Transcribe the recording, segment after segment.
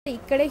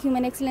ఇక్కడే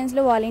హ్యూమన్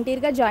ఎక్సలెన్స్లో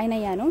వాలంటీర్గా జాయిన్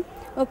అయ్యాను.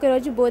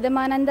 ఒకరోజు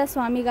బోధమానంద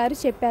స్వామి గారు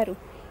చెప్పారు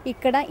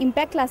ఇక్కడ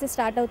ఇంపాక్ట్ క్లాసెస్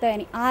స్టార్ట్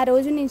అవుతాయని. ఆ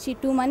రోజు నుంచి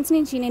 2 మంత్స్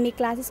నుంచి నేను ఈ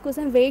క్లాసెస్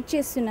కోసం వెయిట్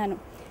చేస్తున్నాను.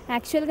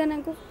 యాక్చువల్గా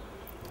నాకు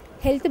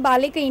హెల్త్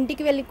బాలేక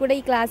ఇంటికి వెళ్ళి కూడా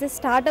ఈ క్లాసెస్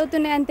స్టార్ట్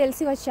అవుతున్నాయని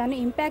తెలిసి వచ్చాను.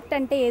 ఇంపాక్ట్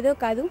అంటే ఏదో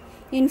కాదు,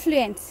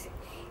 ఇన్ఫ్లుయెన్స్.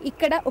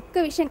 ఇక్కడ ఒక్క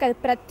విషయం కాదు,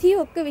 ప్రతి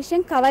ఒక్క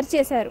విషయం కవర్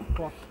చేశారు.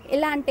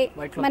 ఎలా అంటే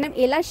మనం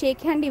ఎలా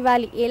షేక్ హ్యాండ్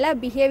ఇవ్వాలి, ఎలా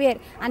బిహేవియర్,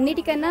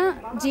 అన్నిటికన్నా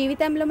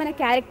జీవితంలో మన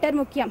క్యారెక్టర్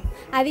ముఖ్యం,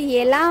 అది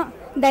ఎలా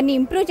దాన్ని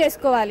ఇంప్రూవ్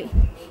చేసుకోవాలి,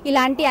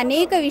 ఇలాంటి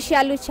అనేక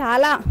విషయాలు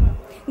చాలా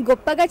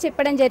గొప్పగా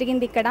చెప్పడం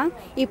జరిగింది ఇక్కడ.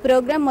 ఈ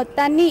ప్రోగ్రాం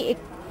మొత్తాన్ని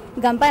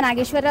గంప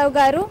నాగేశ్వరరావు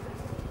గారు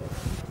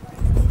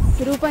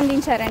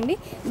రూపొందించారండి.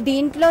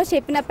 దీంట్లో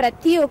చెప్పిన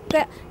ప్రతి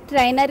ఒక్క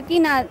ట్రైనర్కి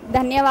నా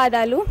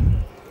ధన్యవాదాలు.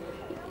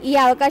 ఈ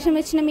అవకాశం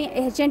ఇచ్చిన మీ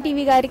HNTV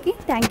గారికి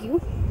థ్యాంక్ యూ.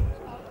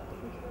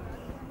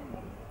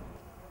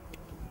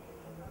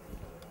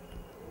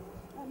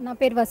 నా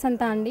పేరు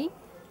వసంత అండి.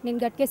 నేను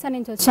గట్కేసర్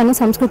నుంచి వచ్చాను,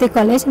 సంస్కృతి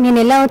కాలేజ్. నేను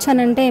ఎలా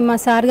వచ్చానంటే మా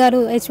సార్ గారు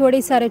HOD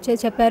సార్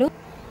వచ్చి చెప్పారు.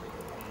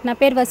 నా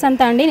పేరు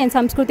వసంత అండి, నేను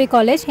సంస్కృతి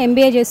కాలేజ్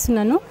MBA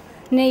చేస్తున్నాను.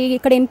 నేను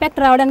ఇక్కడ ఇంపాక్ట్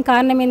రావడానికి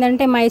కారణం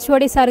ఏంటంటే మా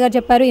HOD సార్ గారు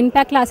చెప్పారు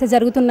ఇంపాక్ట్ క్లాసెస్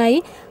జరుగుతున్నాయి,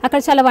 అక్కడ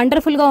చాలా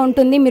వండర్ఫుల్గా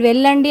ఉంటుంది, మీరు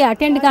వెళ్ళండి,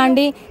 అటెండ్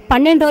కాండి.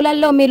 12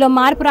 రోజులలో మీలో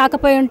మార్పు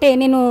రాకపోయి ఉంటే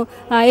నేను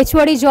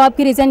HOD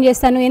జాబ్కి రిజైన్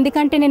చేస్తాను,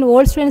 ఎందుకంటే నేను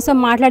ఓల్డ్ స్టూడెంట్స్తో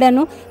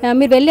మాట్లాడాను,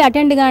 మీరు వెళ్ళి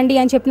అటెండ్ కాండి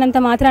అని చెప్పినంత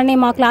మాత్రాన్ని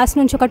మా క్లాస్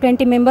నుంచి ఒక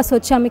 20 మెంబర్స్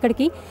వచ్చాము.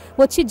 ఇక్కడికి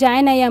వచ్చి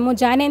జాయిన్ అయ్యాము.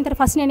 జాయిన్ అయిన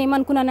తర్వాత ఫస్ట్ నేను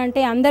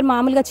ఏమనుకున్నానంటే అందరు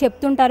మామూలుగా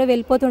చెప్తుంటారు,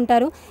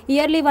 వెళ్ళిపోతుంటారు,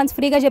 ఇయర్లీ వన్స్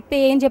ఫ్రీగా చెప్తే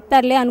ఏం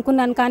చెప్తారులే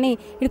అనుకున్నాను. కానీ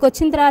ఇక్కడికి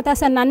వచ్చిన తర్వాత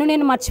అసలు నన్ను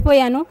నేను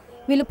మర్చిపోయాను.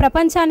 వీళ్ళు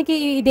ప్రపంచానికి,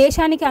 ఈ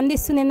దేశానికి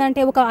అందిస్తుంది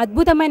ఏంటంటే ఒక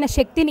అద్భుతమైన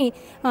శక్తిని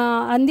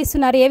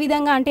అందిస్తున్నారు. ఏ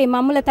విధంగా అంటే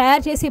మమ్మల్ని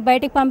తయారు చేసి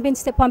బయటకు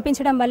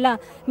పంపించడం వల్ల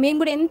మేము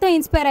కూడా ఎంతో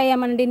ఇన్స్పైర్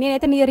అయ్యామండి.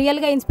 నేనైతే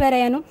రియల్గా ఇన్స్పైర్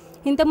అయ్యాను.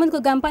 ఇంతకుముందుకు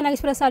గంపా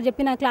నాగేశ్వర సార్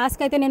చెప్పిన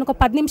క్లాస్కి అయితే నేను ఒక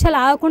 10 నిమిషాలు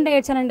ఆగకుండా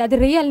ఏడ్చానండి. అది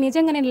రియల్,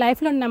 నిజంగా నేను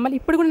లైఫ్లో నమ్మాలి.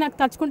 ఇప్పుడు కూడా నాకు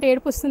తలుచుకుంటే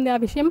ఏడుపు వస్తుంది ఆ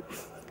విషయం.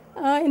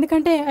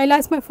 ఎందుకంటే ఐ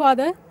లాస్ట్ మై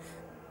ఫాదర్.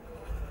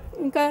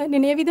 ఇంకా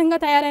నేను ఏ విధంగా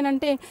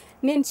తయారైనంటే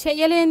నేను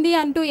చెయ్యలేంది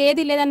అంటూ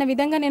ఏది లేదన్న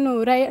విధంగా నేను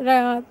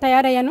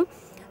తయారయ్యాను.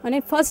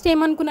 నేను ఫస్ట్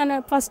ఏమనుకున్నాను,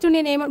 ఫస్ట్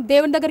నేను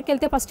దేవుడి దగ్గరికి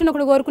వెళ్తే ఫస్ట్ నేను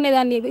ఒకటి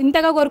కోరుకునేదాన్ని,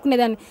 ఇంతగా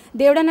కోరుకునేదాన్ని,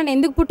 దేవుడా నన్ను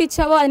ఎందుకు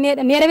పుట్టించావో అది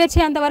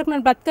నెరవేర్చేంత వరకు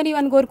నన్ను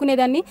బ్రతకనివని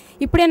కోరుకునేదాన్ని.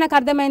 ఇప్పుడే నాకు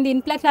అర్థమైంది,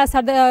 ఇంప్లాక్ట్ క్లాస్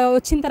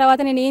వచ్చిన తర్వాత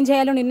నేను ఏం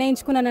చేయాలో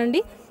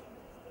నిర్ణయించుకున్నానండి.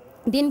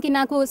 దీనికి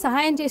నాకు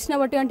సహాయం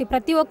చేసినటువంటి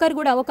ప్రతి ఒక్కరు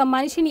కూడా ఒక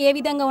మనిషిని ఏ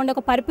విధంగా ఉండాలి,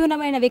 ఒక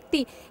పరిపూర్ణమైన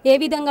వ్యక్తి ఏ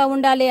విధంగా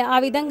ఉండాలి, ఆ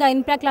విధంగా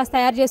ఇంపాక్ట్ క్లాస్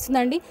తయారు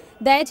చేస్తుందండి.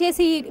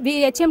 దయచేసి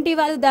HMT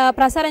వాళ్ళు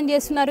ప్రసారం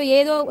చేస్తున్నారు,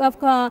 ఏదో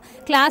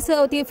క్లాస్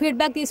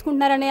ఫీడ్బ్యాక్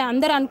తీసుకుంటున్నారని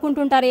అందరూ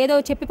అనుకుంటుంటారు, ఏదో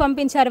చెప్పి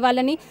పంపించారు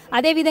వాళ్ళని,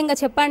 అదే విధంగా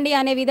చెప్పండి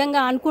అనే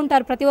విధంగా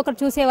అనుకుంటారు ప్రతి ఒక్కరు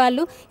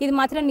చూసేవాళ్ళు. ఇది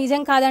మాత్రం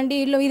నిజం కాదండి.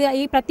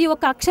 ఈ ప్రతి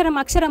ఒక్క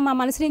అక్షరం మా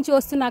మనసు నుంచి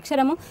వస్తున్న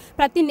అక్షరము.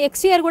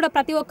 నెక్స్ట్ ఇయర్ కూడా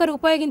ప్రతి ఒక్కరు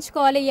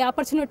ఉపయోగించుకోవాలి ఈ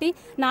ఆపర్చునిటీ.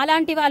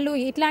 నాలాంటి వాళ్ళు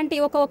ఇట్లాంటి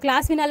ఒక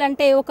క్లాస్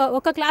వినాలంటే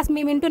ఒక క్లాస్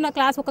మేము వింటున్న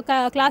క్లాస్, ఒక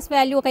క్లాస్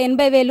వాల్యూ ఒక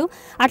 80,000.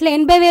 అట్లా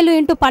 80,000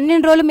 ఇంటూ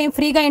 12 రోజులు మేము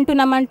ఫ్రీగా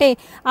వింటున్నామంటే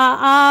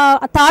ఆ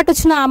థాట్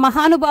వచ్చిన ఆ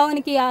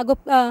మహానుభావునికి, ఆ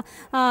గొప్ప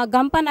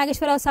గంపా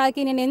నాగేశ్వరరావు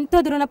సార్కి నేను ఎంతో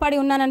రుణపడి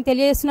ఉన్నానని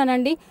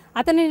తెలియజేస్తున్నానండి.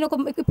 అతను నేను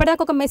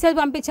ఇప్పటిదాకా ఒక మెసేజ్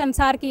పంపించాను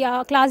సార్కి ఆ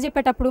క్లాస్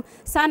చెప్పేటప్పుడు,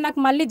 సార్ నాకు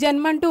మళ్ళీ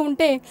జన్మంటూ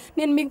ఉంటే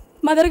నేను మీకు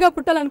మదర్గా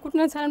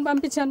పుట్టాలనుకుంటున్నాను సార్ అని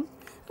పంపించాను.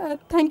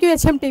 Thank you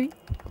HMTV.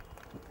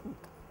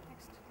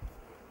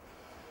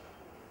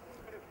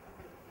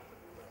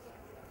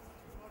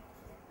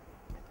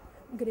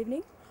 Good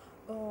evening.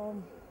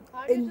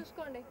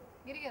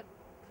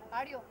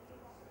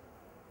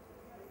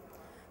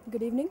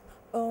 Good evening.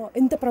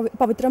 ఇంత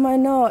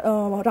పవిత్రమైన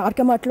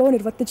రార్కమట్లో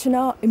నిర్వర్తించిన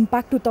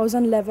ఇంపాక్ట్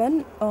 2011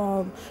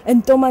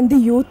 ఎంతోమంది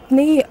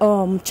యూత్ని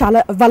చాలా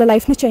వాళ్ళ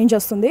లైఫ్ని చేంజ్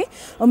చేస్తుంది.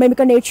 మేము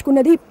ఇక్కడ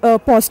నేర్చుకున్నది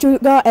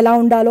పాజిటివ్గా ఎలా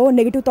ఉండాలో,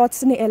 నెగిటివ్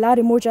థాట్స్ని ఎలా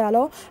రిమూవ్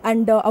చేయాలో,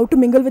 and how to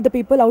mingle with the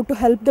people, how to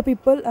help the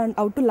people, and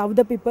how to love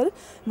the people.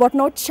 What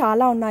not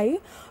చాలా ఉన్నాయి.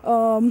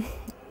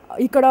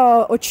 ఇక్కడ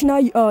వచ్చిన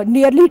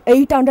నియర్లీ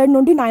 800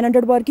 నుండి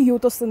 900 వరకు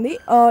యూత్ వస్తుంది.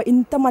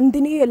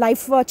 ఇంతమందిని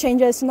లైఫ్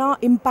చేంజ్ చేసిన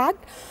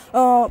ఇంపాక్ట్,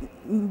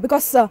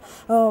 బికాస్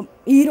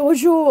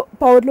ఈరోజు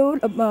పౌరులు,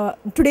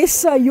 today's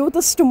youth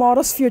is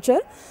tomorrow's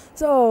future.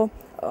 So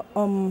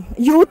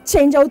youth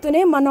change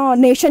అవుతూనే మన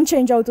నేషన్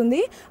చేంజ్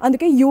అవుతుంది.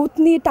 అందుకే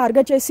యూత్ని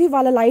టార్గెట్ చేసి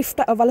వాళ్ళ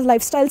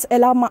లైఫ్ స్టైల్స్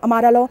ఎలా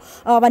మారాలో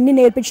అవన్నీ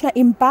నేర్పించిన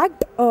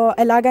ఇంపాక్ట్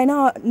ఎలాగైనా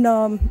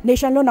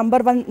నేషన్లో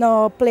నంబర్ 1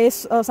 ప్లేస్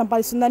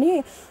సంపాదిస్తుందని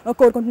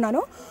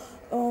కోరుకుంటున్నాను.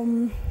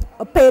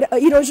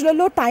 ఈ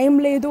రోజులలో టైం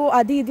లేదు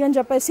అది ఇది అని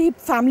చెప్పేసి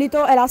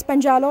ఫ్యామిలీతో ఎలా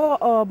స్పెండ్ చేయాలో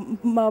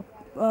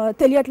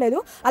తెలియట్లేదు.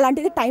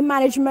 అలాంటిది టైం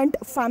మేనేజ్మెంట్,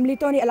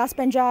 ఫ్యామిలీతో ఎలా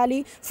స్పెండ్ చేయాలి,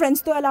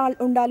 ఫ్రెండ్స్తో ఎలా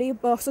ఉండాలి,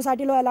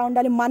 సొసైటీలో ఎలా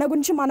ఉండాలి, మన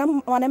గురించి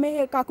మనమే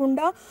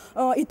కాకుండా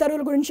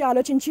ఇతరుల గురించి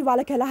ఆలోచించి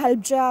వాళ్ళకి ఎలా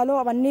హెల్ప్ చేయాలో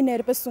అవన్నీ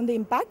నేర్పిస్తుంది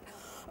ఇంపాక్ట్.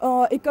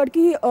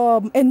 ఇక్కడికి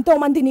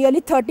ఎంతోమంది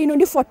నియర్లీ 30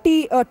 నుండి 40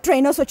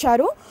 ట్రైనర్స్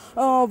వచ్చారు.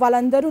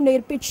 వాళ్ళందరూ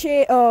నేర్పించే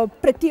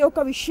ప్రతి ఒక్క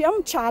విషయం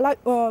చాలా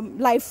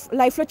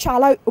లైఫ్లో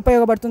చాలా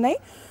ఉపయోగపడుతున్నాయి.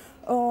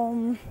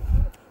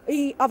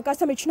 ఈ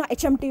అవకాశం ఇచ్చిన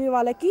HMTV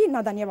వాళ్ళకి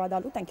నా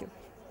ధన్యవాదాలు. Thank you.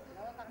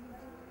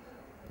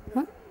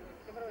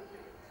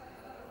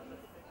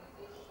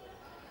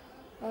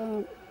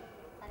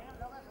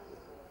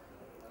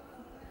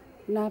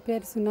 నా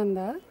పేరు సునంద.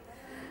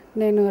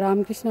 నేను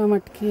రామకృష్ణ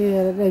మఠ్కి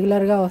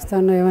రెగ్యులర్గా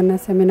వస్తాను, ఏమన్నా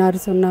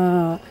సెమినార్స్ ఉన్నా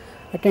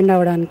అటెండ్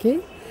అవ్వడానికి.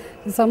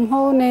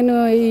 సంహౌ నేను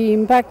ఈ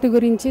ఇంపాక్ట్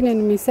గురించి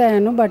నేను మిస్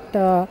అయ్యాను, బట్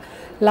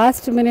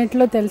లాస్ట్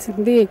మినిట్లో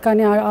తెలిసింది.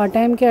 కానీ ఆ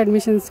టైంకి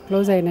అడ్మిషన్స్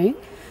క్లోజ్ అయినాయి.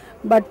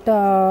 బట్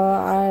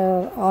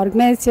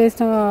ఆర్గనైజ్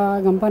చేసిన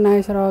గంప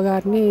నాగేశ్వరరావు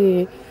గారిని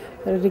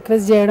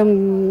రిక్వెస్ట్ చేయడం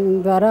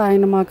ద్వారా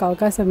ఆయన మాకు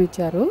అవకాశం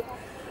ఇచ్చారు.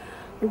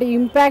 అంటే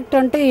ఇంపాక్ట్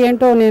అంటే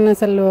ఏంటో నేను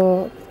అసలు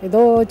ఏదో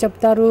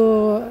చెప్తారు,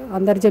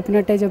 అందరు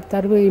చెప్పినట్టే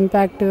చెప్తారు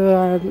ఇంపాక్ట్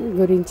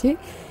గురించి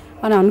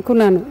అని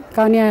అనుకున్నాను.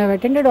 కానీ I have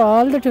attended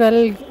all the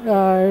 12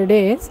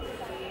 days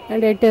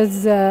and it is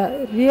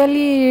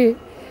really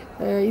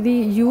ఇది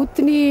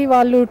యూత్ని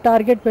వాళ్ళు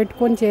టార్గెట్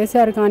పెట్టుకొని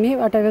చేశారు. కానీ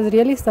but I was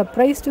really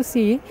surprise to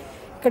see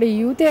ఇక్కడ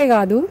యూతే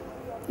కాదు,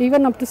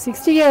 even up to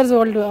 60 years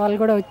old వాళ్ళు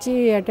కూడా వచ్చి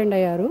అటెండ్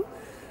అయ్యారు.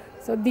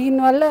 సో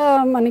దీనివల్ల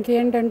మనకి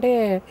ఏంటంటే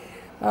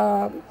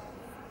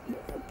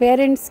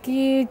పేరెంట్స్కి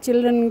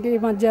చిల్డ్రన్కి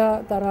మధ్య,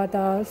 తర్వాత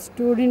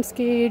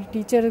స్టూడెంట్స్కి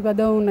టీచర్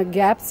మధ్య ఉన్న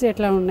గ్యాప్స్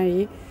ఎట్లా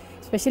ఉన్నాయి,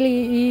 ఎస్పెషల్లీ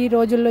ఈ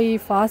రోజుల్లో ఈ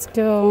ఫాస్ట్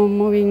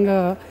మూవింగ్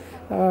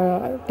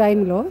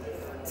టైంలో.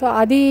 సో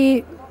అది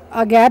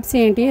ఆ గ్యాప్స్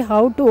ఏంటి,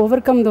 how to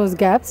overcome those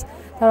gaps,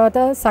 తర్వాత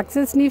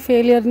సక్సెస్ని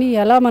ఫెయిలియర్ని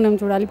ఎలా మనం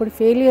చూడాలి. ఇప్పుడు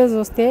ఫెయిలియర్స్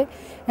వస్తే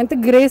ఎంత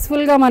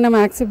గ్రేస్ఫుల్గా మనం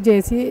యాక్సెప్ట్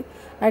చేసి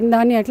అండ్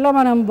దాన్ని ఎట్లా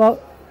మనం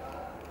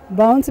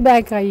బౌన్స్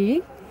బ్యాక్ అయ్యి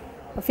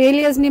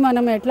ఫెయిలియర్స్ని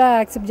మనం ఎట్లా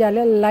యాక్సెప్ట్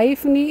చేయాలి,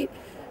 లైఫ్ని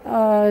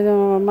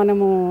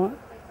మనము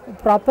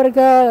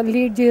ప్రాపర్గా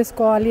లీడ్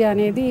చేసుకోవాలి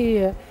అనేది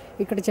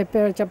ఇక్కడ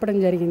చెప్పడం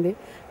జరిగింది.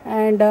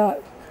 And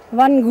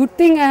one good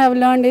thing I have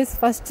learned is,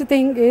 first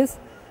thing is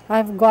I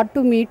have got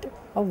to meet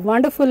a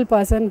wonderful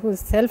person who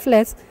is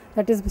selfless,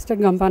 that is mister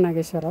Gampa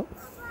Nageswararao.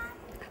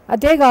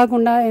 అదే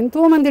కాకుండా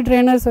ఎంతోమంది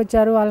ట్రైనర్స్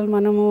వచ్చారు,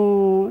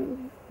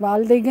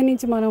 వాళ్ళ దగ్గర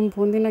నుంచి మనం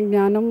పొందిన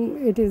జ్ఞానం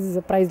it is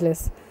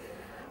priceless.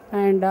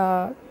 And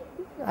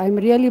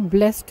I'm really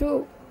blessed to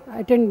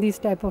attend this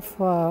type of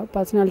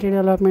personality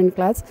development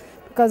class,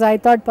 because I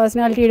thought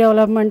personality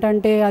development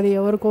అంటే అది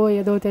ఎవరికో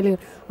ఏదో తెలియదు,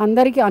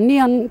 అందరికీ అన్నీ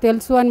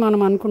తెలుసు అని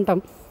మనం అనుకుంటాం.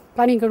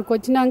 కానీ ఇక్కడికి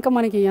వచ్చినాక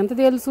మనకి ఎంత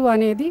తెలుసు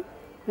అనేది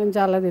నేను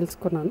చాలా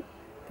తెలుసుకున్నాను.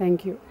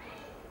 Thank you.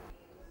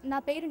 నా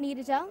పేరు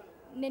నీరజ.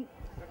 నేను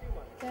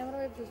కెమెరా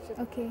వైపు చూసి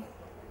ఓకే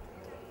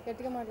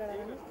గట్టిగా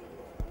మాట్లాడాలి.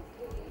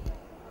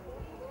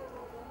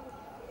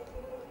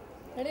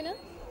 రెడీనా?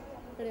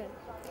 రెడీ.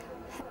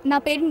 నా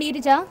పేరు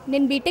నీరజ.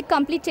 నేను బీటెక్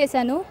కంప్లీట్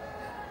చేశాను.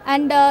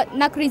 అండ్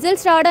నాకు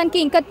రిజల్ట్స్ రావడానికి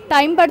ఇంకా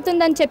టైం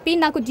పడుతుందని చెప్పి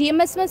నాకు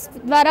జిఎంఎస్ఎస్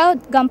ద్వారా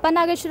గంపా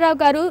నాగేశ్వరరావు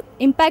గారు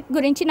ఇంపాక్ట్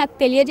గురించి నాకు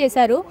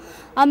తెలియజేశారు.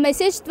 ఆ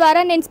మెసేజ్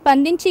ద్వారా నేను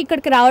స్పందించి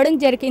ఇక్కడికి రావడం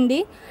జరిగింది.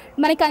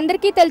 మనకి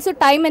అందరికీ తెలుసు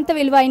టైం ఎంత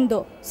విలువైందో.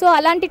 సో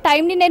అలాంటి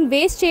టైంని నేను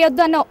వేస్ట్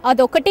చేయొద్దు అన్న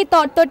అదొకటి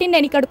థాట్ తోటి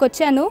నేను ఇక్కడికి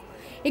వచ్చాను.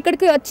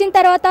 ఇక్కడికి వచ్చిన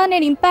తర్వాత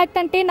నేను ఇంపాక్ట్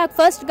అంటే నాకు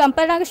ఫస్ట్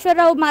గంపా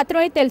నాగేశ్వరరావు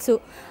మాత్రమే తెలుసు,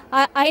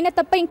 ఆయన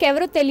తప్ప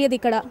ఇంకెవరూ తెలియదు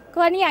ఇక్కడ.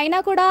 కానీ అయినా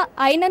కూడా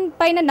ఆయన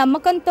పైన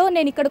నమ్మకంతో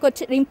నేను ఇక్కడికి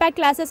వచ్చి ఇంపాక్ట్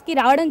క్లాసెస్కి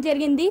రావడం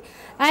జరిగింది.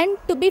 అండ్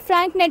టు బీ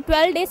ఫ్రాంక్, నేను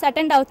 12 days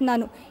అటెండ్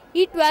అవుతున్నాను.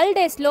 ఈ 12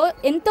 daysలో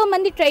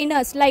ఎంతోమంది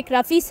ట్రైనర్స్ లైక్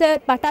రఫీ సార్,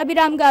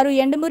 పటాభిరామ్ గారు,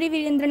 ఎండమూరి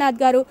వీరేంద్రనాథ్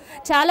గారు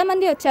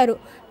చాలామంది వచ్చారు.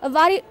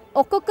 వారి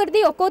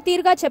ఒక్కొక్కరిది ఒక్కో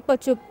తీరుగా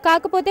చెప్పొచ్చు,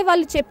 కాకపోతే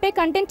వాళ్ళు చెప్పే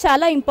కంటెంట్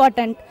చాలా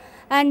ఇంపార్టెంట్.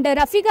 అండ్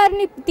రఫీ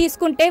గారిని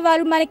తీసుకుంటే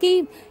వారు మనకి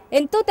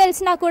ఎంతో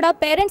తెలిసినా కూడా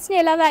పేరెంట్స్ని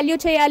ఎలా వాల్యూ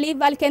చేయాలి,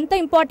 వాళ్ళకి ఎంత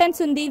ఇంపార్టెన్స్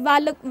ఉంది,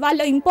 వాళ్ళ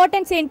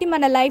ఇంపార్టెన్స్ ఏంటి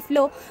మన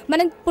లైఫ్లో,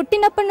 మనం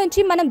పుట్టినప్పటి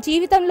నుంచి మనం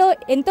జీవితంలో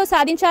ఎంతో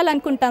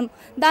సాధించాలనుకుంటాం.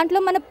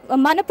 దాంట్లో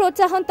మన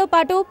ప్రోత్సాహంతో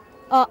పాటు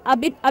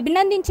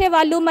అభినందించే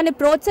వాళ్ళు, మనం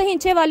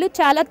ప్రోత్సహించే వాళ్ళు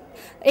చాలా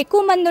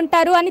ఎక్కువ మంది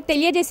ఉంటారు అని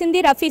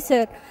తెలియజేసింది రఫీ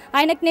సార్.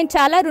 ఆయనకు నేను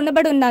చాలా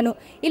రుణపడి ఉన్నాను.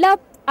 ఇలా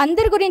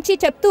అందరి గురించి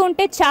చెప్తూ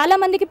ఉంటే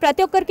చాలామందికి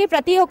ప్రతి ఒక్కరికి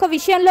ప్రతి ఒక్క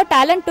విషయంలో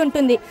టాలెంట్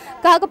ఉంటుంది,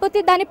 కాకపోతే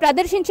దాన్ని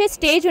ప్రదర్శించే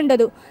స్టేజ్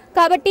ఉండదు.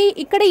 కాబట్టి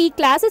ఇక్కడ ఈ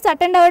క్లాసెస్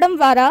అటెండ్ అవ్వడం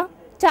ద్వారా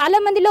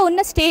చాలామందిలో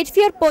ఉన్న స్టేజ్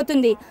ఫియర్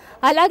పోతుంది.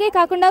 అలాగే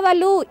కాకుండా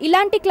వాళ్ళు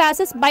ఇలాంటి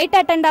క్లాసెస్ బయట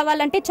అటెండ్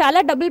అవ్వాలంటే చాలా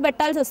డబ్బులు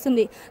పెట్టాల్సి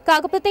వస్తుంది.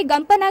 కాకపోతే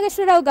గంపా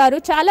నాగేశ్వరరావు గారు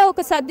చాలా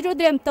ఒక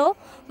సదృదయంతో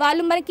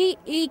వాళ్ళు మనకి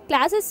ఈ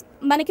క్లాసెస్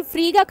మనకి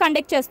ఫ్రీగా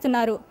కండక్ట్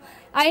చేస్తున్నారు.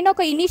 ఆయన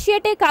ఒక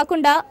ఇనిషియేటివ్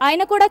కాకుండా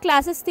ఆయన కూడా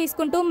క్లాసెస్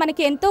తీసుకుంటూ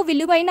మనకి ఎంతో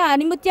విలువైన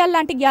అనిముత్యాలు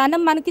లాంటి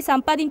జ్ఞానం మనకి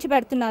సంపాదించి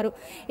పెడుతున్నారు.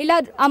 ఇలా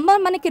అమ్మ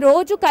మనకి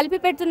రోజు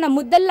కలిపి పెడుతున్న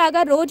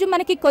ముద్దల్లాగా రోజు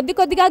మనకి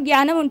కొద్దిగా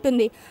జ్ఞానం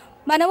ఉంటుంది.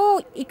 మనము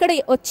ఇక్కడ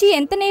వచ్చి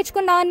ఎంత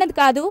నేర్చుకున్నాం అన్నది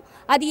కాదు,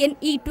 అది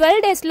ఈ 12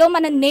 daysలో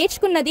మనం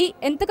నేర్చుకున్నది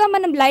ఎంతగా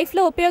మనం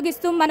లైఫ్లో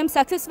ఉపయోగిస్తూ మనం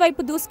సక్సెస్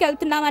వైపు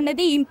దూసుకెళ్తున్నాం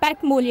అన్నది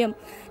ఇంపాక్ట్ మూల్యం.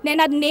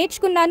 నేను అది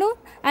నేర్చుకున్నాను.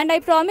 అండ్ ఐ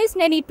ప్రామిస్,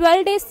 నేను ఈ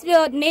 12 days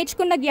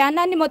నేర్చుకున్న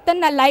జ్ఞానాన్ని మొత్తం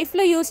నా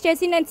లైఫ్లో యూజ్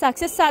చేసి నేను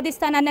సక్సెస్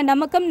సాధిస్తానన్న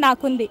నమ్మకం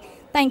నాకుంది.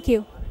 Thank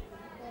you.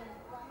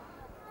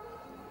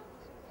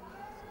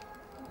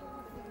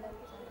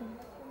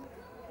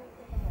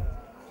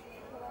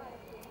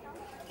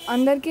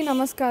 అందరికీ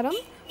నమస్కారం.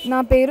 నా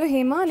పేరు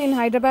హేమ. నేను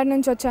హైదరాబాద్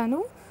నుంచి వచ్చాను.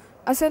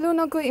 అసలు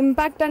నాకు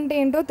ఇంపాక్ట్ అంటే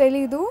ఏంటో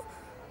తెలీదు.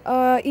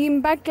 ఈ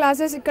ఇంపాక్ట్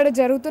క్లాసెస్ ఇక్కడ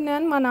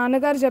జరుగుతున్నాయని మా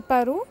నాన్నగారు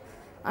చెప్పారు.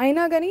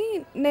 అయినా కానీ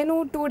నేను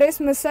 2 days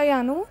మిస్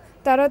అయ్యాను.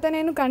 తర్వాత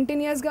నేను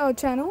కంటిన్యూస్గా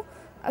వచ్చాను.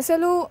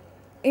 అసలు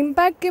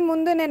ఇంపాక్ట్కి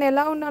ముందు నేను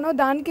ఎలా ఉన్నానో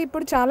దానికి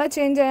ఇప్పుడు చాలా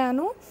చేంజ్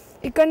అయ్యాను.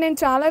 ఇక్కడ నేను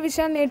చాలా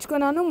విషయాలు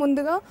నేర్చుకున్నాను.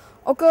 ముందుగా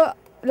ఒక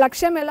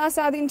లక్ష్యం ఎలా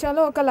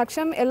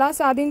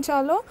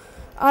సాధించాలో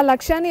ఆ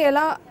లక్ష్యాన్ని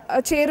ఎలా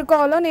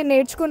చేరుకోవాలో నేను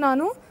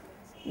నేర్చుకున్నాను.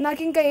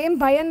 నాకు ఇంకా ఏం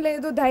భయం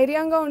లేదు,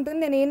 ధైర్యంగా ఉంటుంది.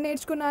 నేను ఏం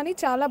నేర్చుకున్నా అని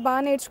చాలా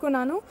బాగా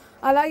నేర్చుకున్నాను.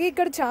 అలాగే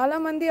ఇక్కడ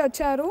చాలామంది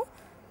వచ్చారు,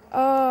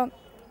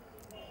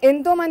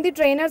 ఎంతోమంది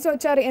ట్రైనర్స్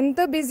వచ్చారు. ఎంత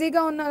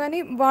బిజీగా ఉన్నా కానీ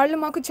వాళ్ళు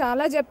మాకు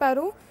చాలా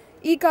చెప్పారు.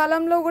 ఈ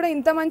కాలంలో కూడా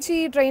ఇంత మంచి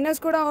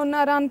ట్రైనర్స్ కూడా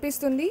ఉన్నారా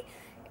అనిపిస్తుంది.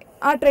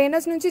 ఆ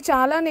ట్రైనర్స్ నుంచి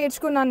చాలా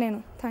నేర్చుకున్నాను నేను.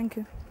 Thank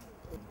you.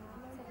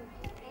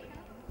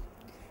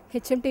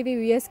 హెచ్ఎంటీవీ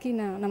వ్యూయర్స్కి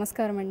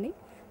నమస్కారం అండి.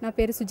 నా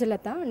పేరు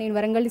సుజలత. నేను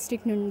వరంగల్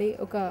డిస్ట్రిక్ట్ నుండి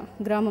ఒక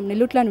గ్రామం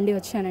నెల్లూట్ల నుండి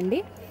వచ్చానండి.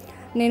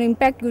 నేను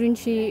ఇంపాక్ట్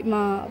గురించి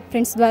మా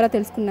ఫ్రెండ్స్ ద్వారా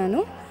తెలుసుకున్నాను.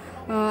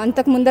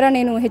 అంతకు ముందర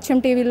నేను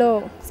హెచ్ఎంటీవీలో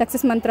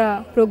సక్సెస్ మంత్ర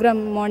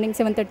ప్రోగ్రామ్ మార్నింగ్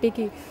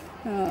 7:30కి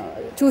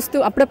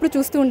అప్పుడప్పుడు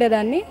చూస్తూ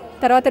ఉండేదాన్ని.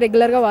 తర్వాత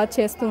రెగ్యులర్గా వాచ్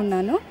చేస్తూ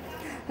ఉన్నాను.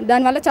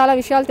 దానివల్ల చాలా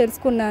విషయాలు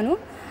తెలుసుకున్నాను.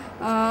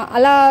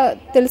 అలా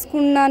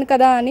తెలుసుకున్నాను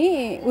కదా అని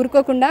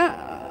ఊరుకోకుండా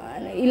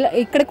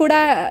ఇక్కడ కూడా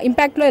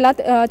ఇంపాక్ట్లో ఎలా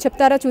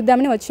చెప్తారో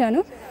చూద్దామని వచ్చాను.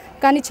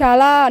 కానీ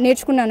చాలా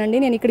నేర్చుకున్నానండి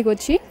నేను ఇక్కడికి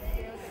వచ్చి.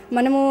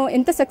 మనము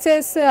ఎంత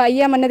సక్సెస్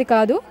అయ్యామన్నది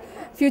కాదు,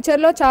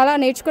 ఫ్యూచర్లో చాలా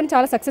నేర్చుకొని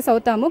చాలా సక్సెస్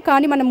అవుతాము.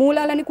 కానీ మన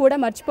మూలాలని కూడా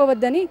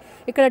మర్చిపోవద్దని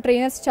ఇక్కడ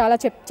ట్రైనర్స్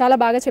చాలా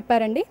బాగా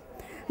చెప్పారండి.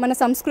 మన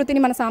సంస్కృతిని,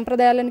 మన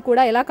సాంప్రదాయాలను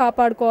కూడా ఎలా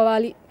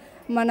కాపాడుకోవాలి,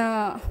 మన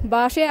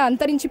భాషే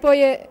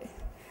అంతరించిపోయే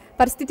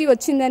పరిస్థితి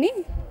వచ్చిందని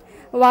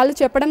వాళ్ళు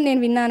చెప్పడం నేను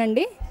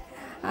విన్నానండి.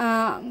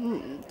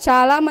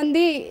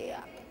 చాలామంది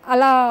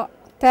అలా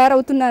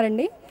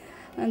తయారవుతున్నారండి.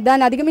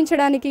 దాన్ని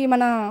అధిగమించడానికి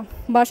మన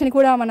భాషని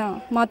కూడా, మన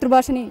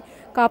మాతృభాషని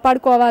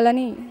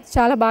కాపాడుకోవాలని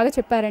చాలా బాగా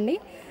చెప్పారండి.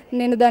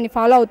 నేను దాన్ని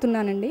ఫాలో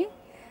అవుతున్నానండి.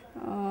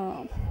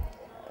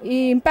 ఈ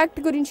ఇంపాక్ట్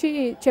గురించి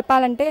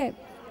చెప్పాలంటే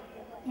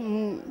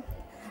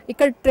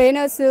ఇక్కడ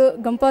ట్రైనర్స్,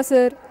 గంపా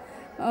సార్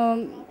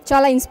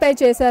చాలా ఇన్స్పైర్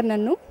చేశారు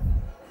నన్ను.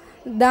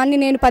 దాన్ని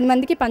నేను 10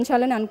 మందికి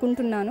పంచాలని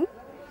అనుకుంటున్నాను.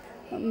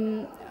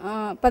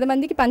 10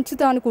 మందికి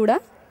పంచుతాను కూడా.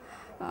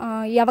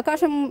 ఈ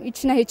అవకాశం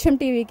ఇచ్చిన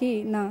హెచ్ఎంటీవీకి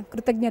నా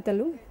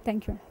కృతజ్ఞతలు.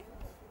 Thank you.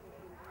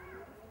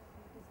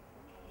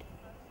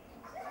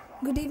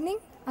 Good evening,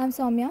 I'm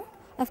Soumya.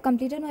 I've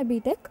completed my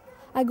BTech.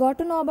 I got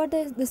to know about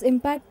this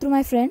impact through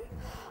my friend.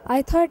 I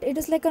thought it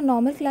is like a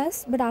normal class,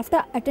 but after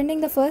attending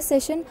the first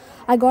session,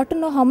 I got to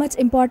know how much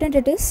important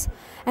it is,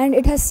 and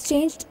it has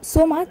changed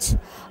so much.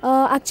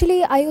 Actually,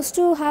 I used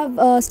to have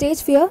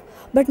stage fear,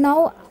 but now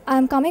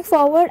I'm coming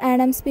forward and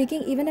I'm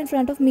speaking even in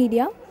front of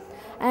media.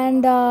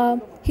 And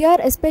here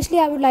especially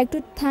I would like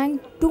to thank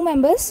 2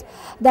 members,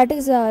 that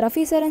is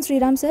Rafi sir and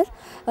Sriram sir.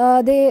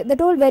 They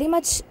told very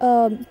much,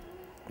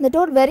 they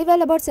told very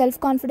well about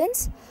self-confidence,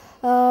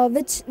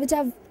 which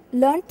I've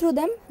learned through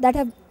them. That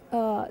have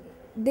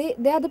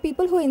they are the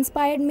people who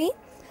inspired me,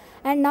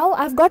 and now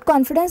I've got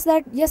confidence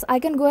that yes, I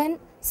can go and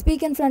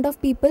speak in front of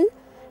people,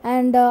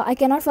 and I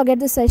cannot forget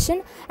this session,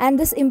 and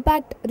this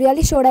impact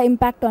really showed an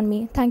impact on me.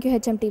 Thank you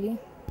HMTV.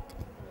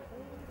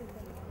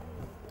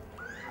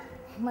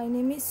 My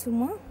name is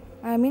Suma.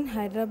 I am in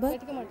Hyderabad.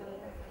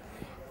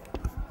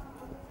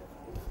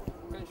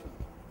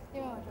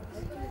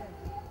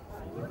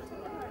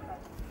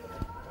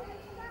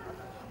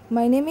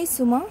 My name is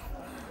Suma.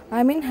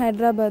 I am in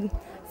Hyderabad.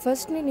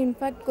 First నేను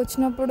ఇంపాక్ట్కి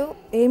వచ్చినప్పుడు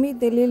ఏమీ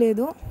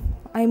తెలియలేదు.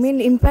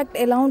 Impact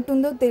ఎలా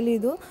ఉంటుందో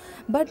తెలీదు.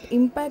 But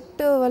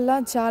impact వల్ల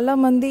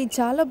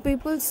చాలా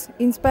peoples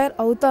inspire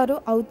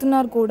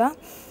అవుతున్నారు కూడా.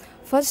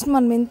 ఫస్ట్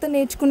మనం ఎంత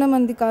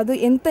నేర్చుకున్నామంది కాదు,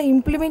 ఎంత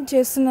ఇంప్లిమెంట్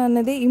చేస్తున్నా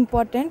అన్నది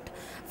important.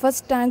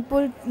 First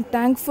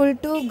thankful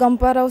to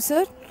గంపారావు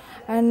sir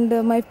and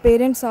my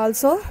parents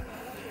also.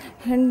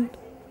 And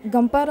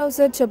గంపారావు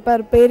sir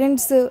చెప్పారు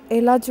పేరెంట్స్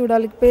ఎలా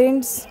చూడాలి,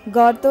 పేరెంట్స్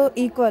గాడ్తో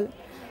ఈక్వల్.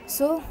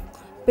 సో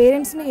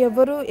పేరెంట్స్ని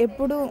ఎవరు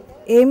ఎప్పుడు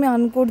ఏమీ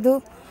అనకూడదు,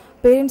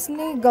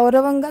 పేరెంట్స్ని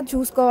గౌరవంగా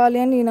చూసుకోవాలి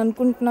అని నేను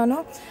అనుకుంటున్నాను.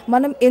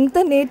 మనం ఎంత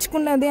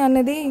నేర్చుకున్నది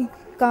అనేది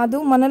కాదు,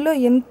 మనలో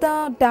ఎంత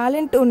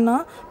టాలెంట్ ఉన్నా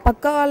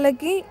పక్క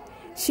వాళ్ళకి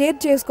షేర్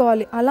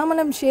చేసుకోవాలి. అలా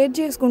మనం షేర్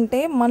చేసుకుంటే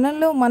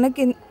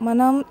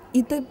మనం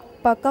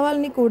పక్క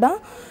వాళ్ళని కూడా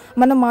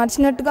మనం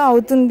మార్చినట్టుగా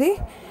అవుతుంది.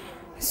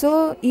 సో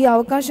ఈ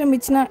అవకాశం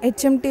ఇచ్చిన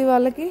హెచ్ఎంటీ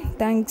వాళ్ళకి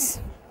thanks.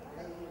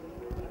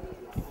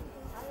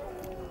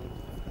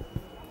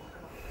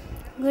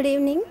 Good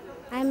evening,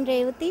 I am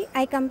Revati.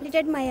 I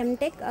completed my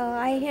MTech.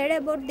 I heard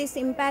about this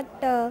impact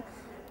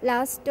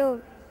last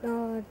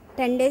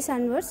 10 days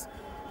onwards.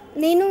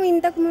 నేను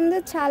ఇంతకుముందు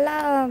చాలా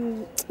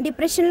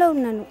డిప్రెషన్లో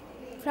ఉన్నాను.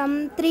 From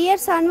 3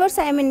 years onwards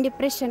I am in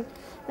depression.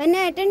 When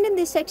I attended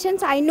these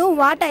sections I know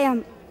what I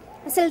am.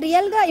 అసలు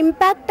రియల్గా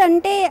impact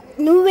అంటే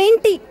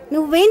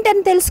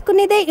నువ్వేంటని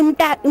తెలుసుకునేదే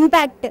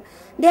impact.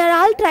 They are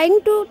all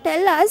trying to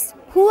tell us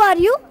who are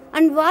you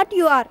and what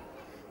you are.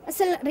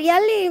 అసలు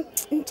really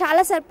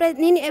చాలా surprise.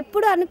 నేను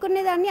ఎప్పుడు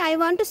అనుకునేదాన్ని I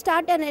want to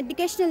start an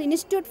educational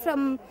institute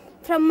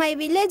from my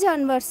village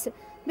onwards,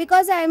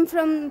 because I'm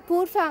from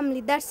poor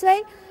family. That's why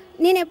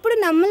నేను ఎప్పుడు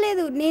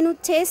నమ్మలేదు నేను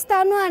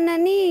చేస్తాను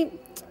అన్నని.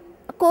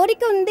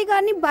 కోరిక ఉంది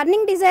కానీ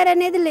బర్నింగ్ డిజైర్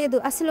అనేది లేదు.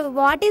 అసలు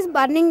what is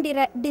burning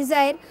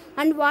desire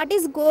and what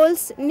is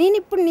goals నేను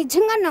ఇప్పుడు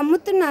నిజంగా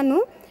నమ్ముతున్నాను.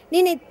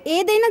 నేను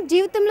ఏదైనా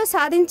జీవితంలో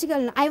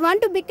సాధించగలను. I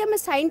want to become a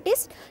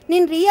scientist.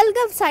 నేను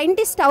రియల్గా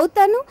సైంటిస్ట్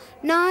అవుతాను.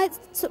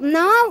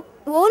 నా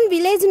ఓన్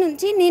విలేజ్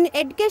నుంచి నేను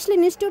ఎడ్యుకేషనల్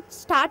ఇన్స్టిట్యూట్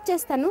స్టార్ట్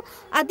చేస్తాను.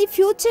 అది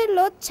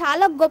ఫ్యూచర్లో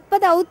చాలా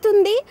గొప్పది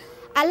అవుతుంది.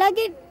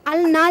 అలాగే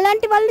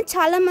నాలాంటి వాళ్ళని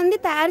చాలామంది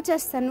తయారు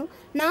చేస్తాను.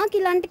 నాకు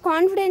ఇలాంటి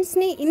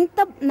కాన్ఫిడెన్స్ని, ఇంత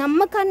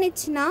నమ్మకాన్ని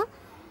ఇచ్చిన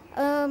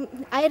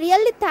I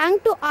really thank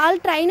to all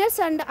trainers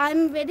and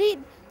I'm very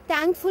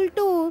thankful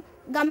to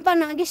Gampa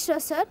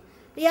Nageshwar sir.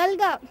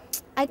 రియల్గా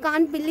I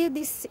can't believe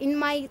this in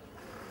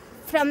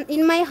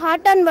my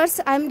heart and words.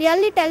 I'm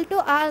really tell to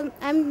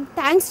I'm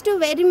thanks to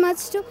very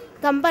much to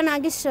Gampa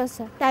Nageshwar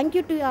sir. Thank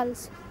you to all.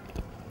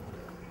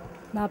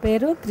 నా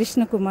పేరు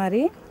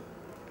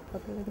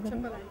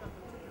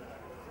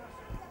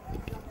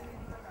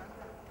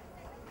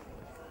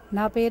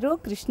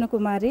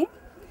కృష్ణకుమారి.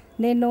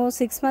 నేను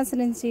 6 months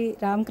నుంచి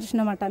రామకృష్ణ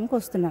మఠానికి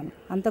వస్తున్నాను.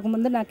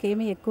 అంతకుముందు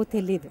నాకేమీ ఎక్కువ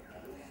తెలియదు.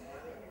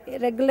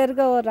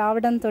 రెగ్యులర్గా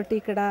రావడంతో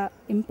ఇక్కడ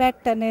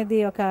ఇంపాక్ట్ అనేది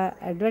ఒక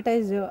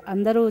అడ్వర్టైజ్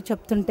అందరూ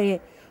చెప్తుంటే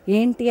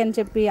ఏంటి అని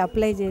చెప్పి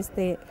అప్లై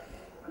చేస్తే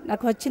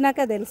నాకు వచ్చినాక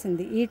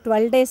తెలిసింది. ఈ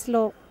 12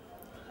 daysలో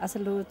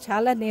అసలు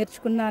చాలా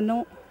నేర్చుకున్నాను.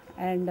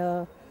 అండ్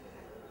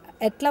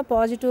ఎట్లా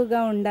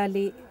పాజిటివ్గా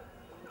ఉండాలి,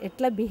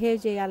 ఎట్లా బిహేవ్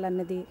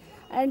చేయాలన్నది.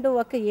 అండ్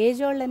ఒక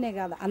ఏజ్ వాళ్ళనే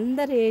కాదు,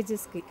 అందరి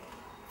ఏజెస్కి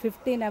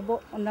 15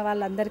 above ఉన్న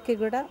వాళ్ళందరికీ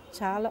కూడా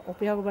చాలా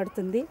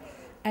ఉపయోగపడుతుంది.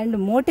 And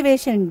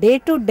motivation day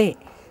to day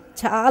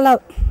చాలా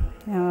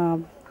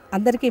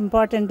అందరికీ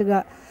ఇంపార్టెంట్గా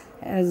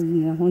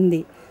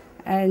ఉంది.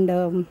 అండ్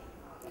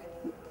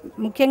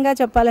ముఖ్యంగా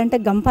చెప్పాలంటే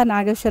గంపా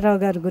నాగేశ్వరరావు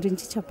గారి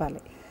గురించి చెప్పాలి.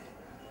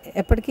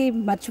 ఎప్పటికీ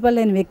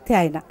మర్చిపోలేని వ్యక్తి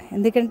ఆయన.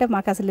 ఎందుకంటే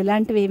మాకు అసలు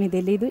ఇలాంటివి ఏమీ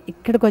తెలియదు.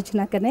 ఇక్కడికి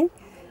వచ్చినాకనే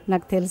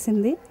నాకు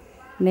తెలిసింది.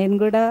 నేను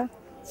కూడా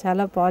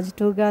చాలా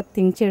పాజిటివ్గా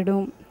థింక్ చేయడం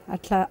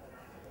అట్లా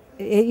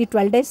ఈ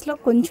 12 daysలో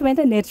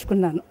కొంచెమైతే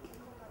నేర్చుకున్నాను.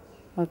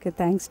 Okay,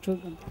 thanks to.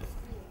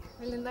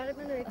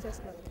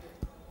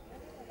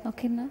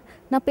 ఓకేనా,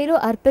 నా పేరు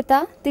అర్పిత,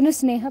 తిను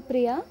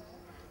స్నేహప్రియ.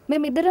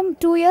 మేమిద్దరం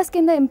 2 years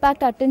కింద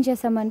ఇంపాక్ట్ అటెండ్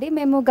చేసామండి.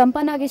 మేము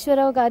గంపా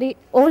నాగేశ్వరరావు గారి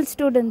ఓల్డ్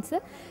స్టూడెంట్స్.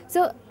 సో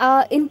ఆ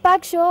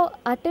ఇంపాక్ట్ షో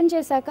అటెండ్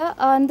చేశాక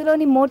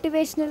అందులోని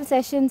motivational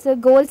sessions,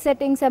 goal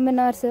setting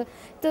seminars,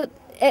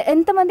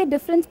 ఎంతమంది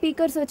డిఫరెంట్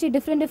స్పీకర్స్ వచ్చి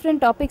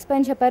డిఫరెంట్ టాపిక్స్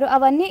పైన చెప్పారు.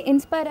 అవన్నీ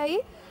ఇన్స్పైర్ అయ్యి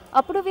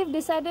అప్పుడు వీ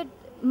డిసైడెడ్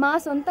మా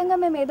సొంతంగా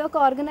మేము ఏదో ఒక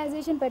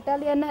ఆర్గనైజేషన్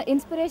పెట్టాలి అన్న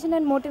ఇన్స్పిరేషన్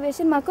అండ్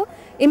మోటివేషన్ మాకు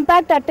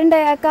ఇంపాక్ట్ అటెండ్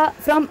అయ్యాక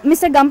ఫ్రమ్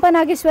మిస్టర్ గంపా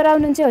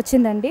నాగేశ్వరరావు నుంచి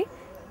వచ్చిందండి.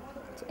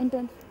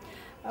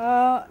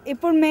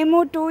 ఇప్పుడు మేము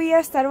 2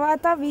 years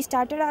తర్వాత we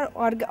started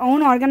our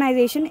own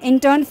organisation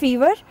intern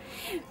fever.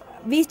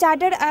 We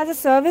started as a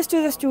service to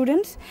the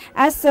students,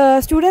 as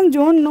students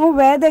don't know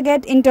where they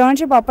get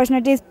internship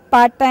opportunities,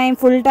 part time,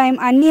 full time,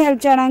 అన్నీ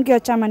help చేయడానికి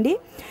వచ్చామండి.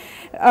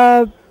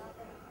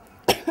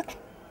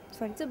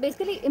 So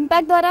basically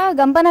impact ద్వారా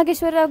గంపా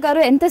నాగేశ్వరరావు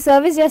గారు ఎంత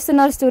service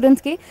చేస్తున్నారు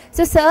స్టూడెంట్స్కి.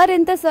 So sir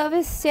ఎంత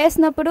service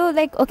చేసినప్పుడు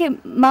లైక్ ఓకే,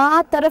 మా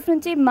తరఫు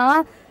నుంచి మా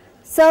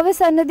సర్వీస్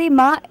అన్నది,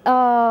 మా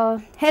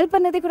హెల్ప్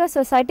అనేది కూడా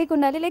సొసైటీకి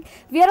ఉండాలి. Like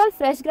we are all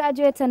fresh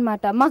graduates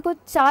అనమాట. మాకు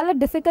చాలా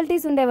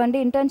డిఫికల్టీస్ ఉండేవండి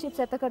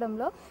internships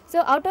ఎత్తకడంలో. So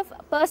out of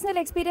personal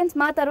experience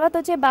మా తర్వాత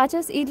వచ్చే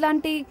బ్యాచెస్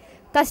ఇట్లాంటి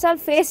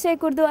కష్టాలు ఫేస్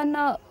చేయకూడదు అన్న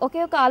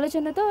ఒకే ఒక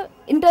ఆలోచనతో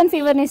ఇంటర్న్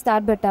ఫీవర్ని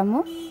స్టార్ట్ పెట్టాము.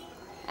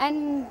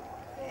 అండ్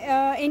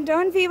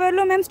ఇంటర్న్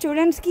ఫీవర్లో మేము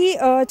స్టూడెంట్స్కి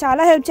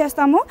చాలా హెల్ప్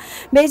చేస్తాము.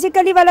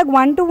 బేసికలీ వాళ్ళకి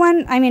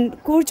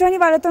 1-to-1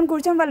 వాళ్ళతో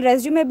కూర్చొని వాళ్ళ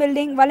రెజ్యూమే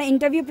బిల్డింగ్, వాళ్ళ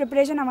ఇంటర్వ్యూ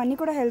ప్రిపరేషన్ అవన్నీ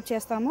కూడా హెల్ప్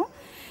చేస్తాము.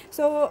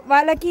 సో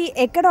వాళ్ళకి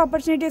ఎక్కడ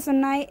ఆపర్చునిటీస్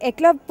ఉన్నాయి,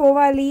 ఎట్లా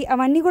పోవాలి,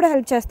 అవన్నీ కూడా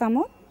హెల్ప్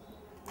చేస్తాము.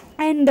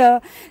 అండ్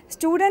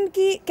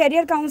స్టూడెంట్కి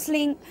కెరియర్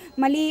కౌన్సిలింగ్,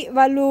 మళ్ళీ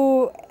వాళ్ళు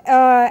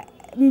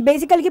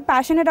బేసికల్గా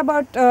ప్యాషనెట్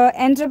అబౌట్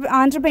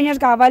ఆంటర్ప్రెన్యూర్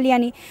కావాలి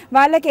అని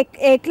వాళ్ళకి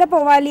ఎట్లా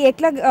పోవాలి,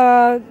 ఎట్లా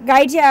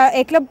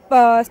ఎట్లా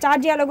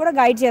స్టార్ట్ చేయాలో కూడా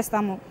గైడ్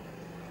చేస్తాము.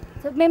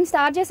 సో మేము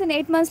స్టార్ట్ చేసిన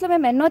 8 monthsలో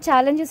మేము ఎన్నో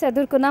ఛాలెంజెస్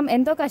ఎదుర్కొన్నాం,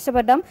 ఎంతో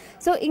కష్టపడ్డాం.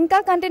 సో ఇంకా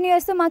కంటిన్యూ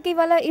చేస్తూ మాకు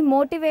ఇవాళ ఈ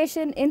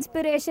మోటివేషన్,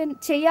 ఇన్స్పిరేషన్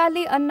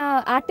చేయాలి అన్న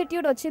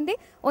యాటిట్యూడ్ వచ్చింది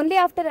only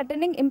after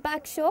attending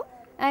impact show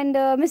and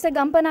mister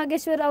Gampa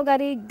Nageswararao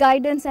గారి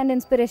గైడెన్స్ అండ్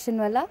ఇన్స్పిరేషన్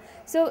వల్ల.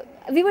 So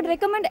we would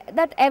recommend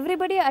that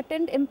everybody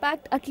attend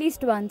impact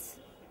at least once.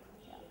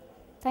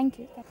 Thank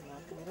you.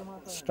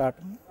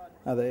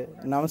 అదే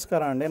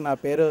నమస్కారం అండి. నా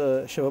పేరు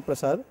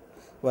Sivaprasad,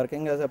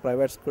 working as a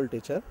private school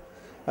teacher.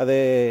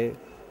 అదే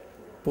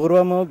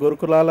పూర్వము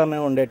గురుకులాలు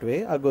అనేవి ఉండేటివి.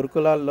 ఆ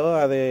గురుకులాల్లో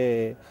అదే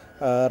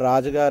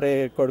రాజుగారి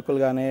కొడుకులు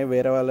కానీ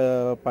వేరే వాళ్ళ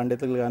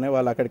పండితులు కానీ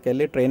వాళ్ళు అక్కడికి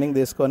వెళ్ళి ట్రైనింగ్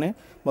తీసుకొని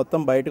మొత్తం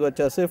బయటకు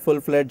వచ్చేసి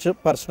ఫుల్ ఫ్లెడ్జ్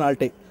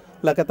పర్సనాలిటీ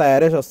లాగా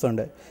తయారేసి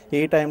వస్తుండే. ఈ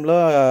టైంలో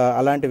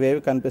అలాంటివి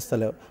ఏవి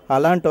కనిపిస్తలేవు.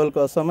 అలాంటి వాళ్ళ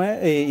కోసమే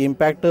ఈ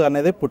ఇంపాక్ట్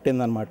అనేది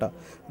పుట్టిందనమాట.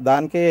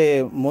 దానికి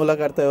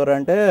మూలకర్త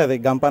ఎవరంటే అది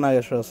గంపా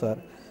నాగేశ్వరరావు సార్.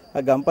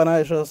 ఆ గంపా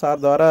నాగేశ్వరరావు సార్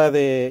ద్వారా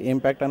అది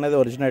ఇంపాక్ట్ అనేది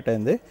ఒరిజినేట్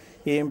అయింది.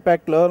 ఈ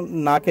ఇంపాక్ట్లో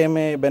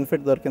నాకేమి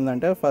బెనిఫిట్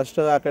దొరికిందంటే, ఫస్ట్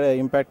అక్కడ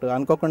ఇంపాక్ట్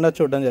అనుకోకుండా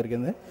చూడడం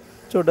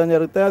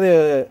జరిగితే అది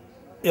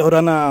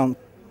ఎవరైనా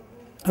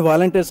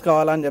వాలంటీర్స్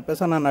కావాలని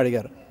చెప్పేసి నన్ను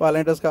అడిగారు.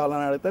 వాలంటీర్స్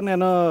కావాలని అడిగితే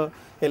నేను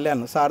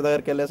వెళ్ళాను, సార్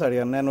దగ్గరికి వెళ్ళేసి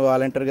అడిగాను, నేను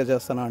వాలంటీర్గా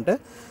చేస్తాను అంటే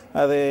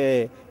అది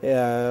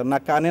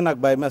నాకు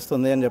భయం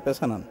వేస్తుంది అని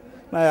చెప్పేసి అన్నాను.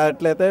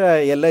 అట్లయితే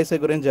ఎల్ఐసి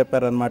గురించి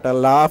చెప్పారనమాట,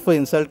 లా ఆఫ్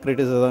ఇన్సల్ట్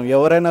క్రిటిసిజం.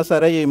 ఎవరైనా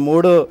సరే ఈ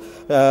 3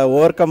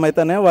 ఓవర్కమ్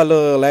అయితేనే వాళ్ళు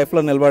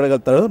లైఫ్లో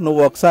నిలబడగలుగుతారు.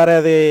 నువ్వు ఒకసారి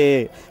అది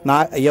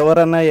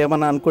ఎవరన్నా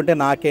ఏమన్నా అనుకుంటే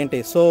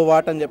నాకేంటి, సో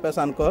వాట్ అని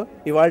చెప్పేసి అనుకో,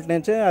 ఇవాళ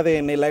నుంచి అది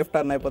నీ లైఫ్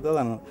టర్న్ అయిపోతుంది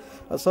అన్న.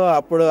 సో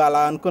అప్పుడు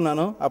అలా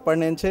అనుకున్నాను. అప్పటి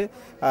నుంచి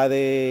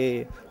అది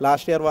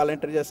లాస్ట్ ఇయర్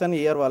వాలంటీర్ చేస్తాను,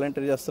 ఈ ఇయర్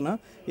వాలంటీర్ చేస్తున్నా.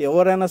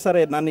 ఎవరైనా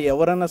సరే నన్ను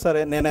ఎవరైనా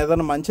సరే నేను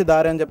ఏదైనా మంచి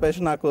దారి అని చెప్పేసి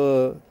నాకు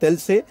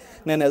తెలిసి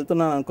నేను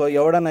వెళ్తున్నాను అనుకో,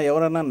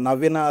 ఎవరైనా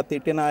నవ్వినా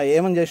తిట్టినా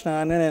ఏమని చేసినా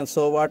కానీ నేను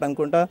సో వాట్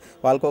అనుకుంటా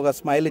వాళ్ళకి ఒక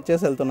స్మైల్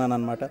ఇచ్చేసి వెళ్తున్నాను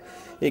అనమాట.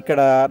 ఇక్కడ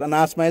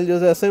నా స్మైల్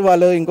చూసేసి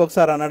వాళ్ళు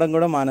ఇంకొకసారి అనడం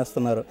కూడా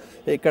మానేస్తున్నారు.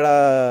 ఇక్కడ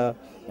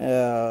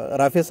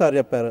రఫీ సార్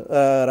చెప్పారు,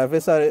 రఫీ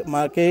సార్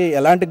మనకి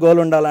ఎలాంటి గోల్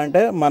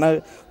ఉండాలంటే మన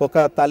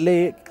ఒక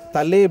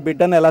తల్లి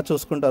బిడ్డను ఎలా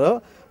చూసుకుంటారో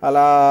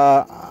అలా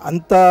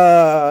అంత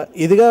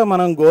ఇదిగా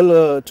మనం గోల్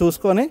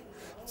చూసుకొని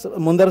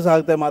ముందర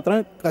సాగితే మాత్రం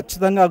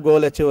ఖచ్చితంగా ఆ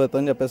గోల్ అచీవ్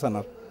అవుతుందని చెప్పేసి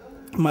అన్నారు.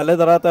 మళ్ళీ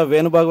తర్వాత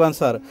వేణుభగవాన్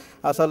సార్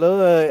అసలు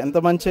ఎంత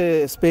మంచి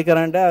స్పీకర్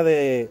అంటే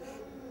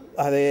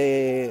అది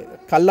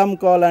కళ్ళు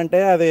అమ్ముకోవాలంటే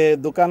అది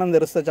దుకాణం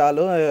తెరిస్తే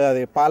చాలు,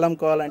 అది పాలు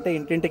అమ్ముకోవాలంటే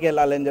ఇంటింటికి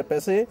వెళ్ళాలి అని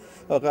చెప్పేసి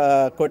ఒక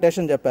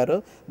కొటేషన్ చెప్పారు.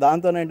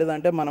 దాంతో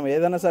ఏంటిదంటే మనం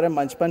ఏదైనా సరే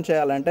మంచి పని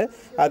చేయాలంటే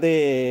అది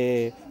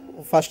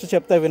ఫస్ట్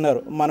చెప్తే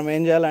విన్నారు, మనం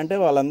ఏం చేయాలంటే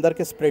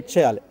వాళ్ళందరికీ స్ప్రెడ్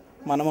చేయాలి.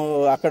 మనము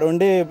అక్కడ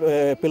ఉండి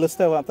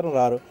పిలిస్తే మాత్రం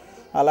రారు.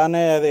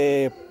 అలానే అది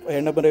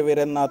ఎండమూరి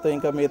వీరేంద్రనాథ్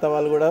ఇంకా మిగతా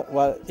వాళ్ళు కూడా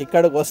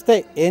ఇక్కడికి వస్తే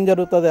ఏం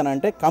జరుగుతుంది అని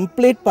అంటే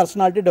కంప్లీట్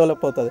పర్సనాలిటీ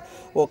డెవలప్ అవుతుంది.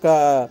 ఒక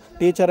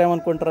టీచర్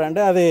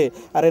ఏమనుకుంటారంటే అది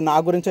అరే నా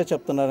గురించే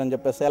చెప్తున్నారని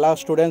చెప్పేసి, ఎలా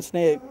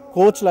స్టూడెంట్స్ని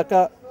కోచ్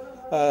లెక్క,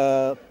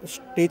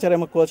 టీచర్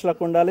ఏమో కోచ్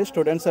లెక్క ఉండాలి,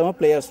 స్టూడెంట్స్ ఏమో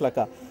ప్లేయర్స్ లెక్క,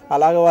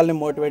 అలాగే వాళ్ళని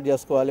మోటివేట్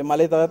చేసుకోవాలి.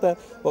 మళ్ళీ తర్వాత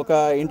ఒక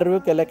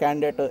ఇంటర్వ్యూకి వెళ్ళే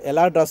క్యాండిడేట్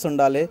ఎలా డ్రెస్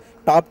ఉండాలి,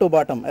 టాప్ టు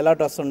బాటమ్ ఎలా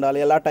డ్రెస్ ఉండాలి,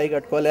 ఎలా టై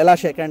కట్టుకోవాలి, ఎలా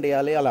షేక్ హ్యాండ్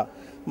ఇవ్వాలి, అలా.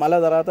 మళ్ళీ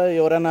తర్వాత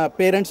ఎవరైనా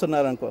పేరెంట్స్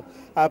ఉన్నారనుకో,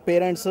 ఆ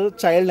పేరెంట్స్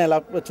చైల్డ్ని ఎలా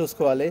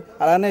చూసుకోవాలి.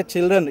 అలానే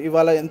చిల్డ్రన్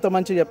ఇవాళ ఎంత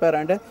మంచిగా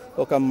చెప్పారంటే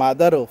ఒక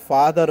మదరు,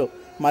 ఫాదరు,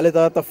 మళ్ళీ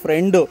తర్వాత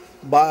ఫ్రెండ్,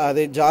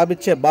 అది జాబ్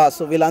ఇచ్చే బాస్,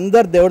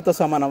 వీళ్ళందరూ దేవుడితో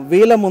సమానం.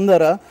 వీళ్ళ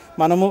ముందర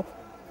మనము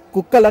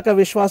కుక్కలక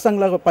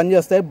విశ్వాసంగా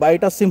పనిచేస్తే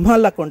బయట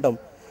సింహాలకు ఉంటాం.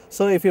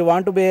 So if you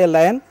want to be A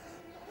lion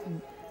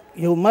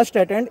you must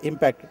attend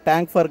impact.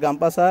 Thank for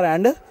Gampa sir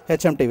and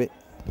HM TV.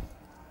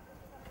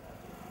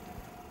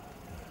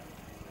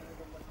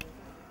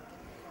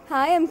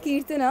 Hi, I'm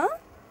కీర్తన.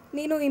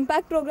 నేను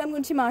ఇంపాక్ట్ ప్రోగ్రామ్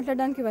గురించి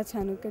మాట్లాడడానికి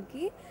వచ్చాను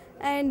ఇక్కడికి.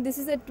 And this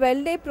is a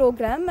 12-day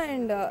programme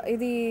and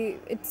ఇది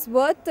it's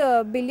worth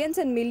billions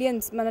and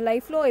millions. మన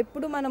లైఫ్లో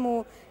ఎప్పుడు మనము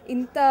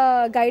ఇంత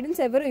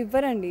గైడెన్స్ ఎవరు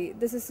ఇవ్వరండి.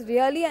 This is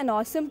really an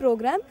awesome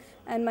programme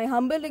and my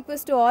humble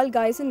request to all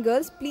guys and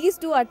girls, please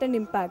do attend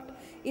impact.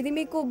 ఇది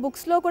మీకు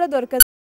బుక్స్లో కూడా దొరకదు.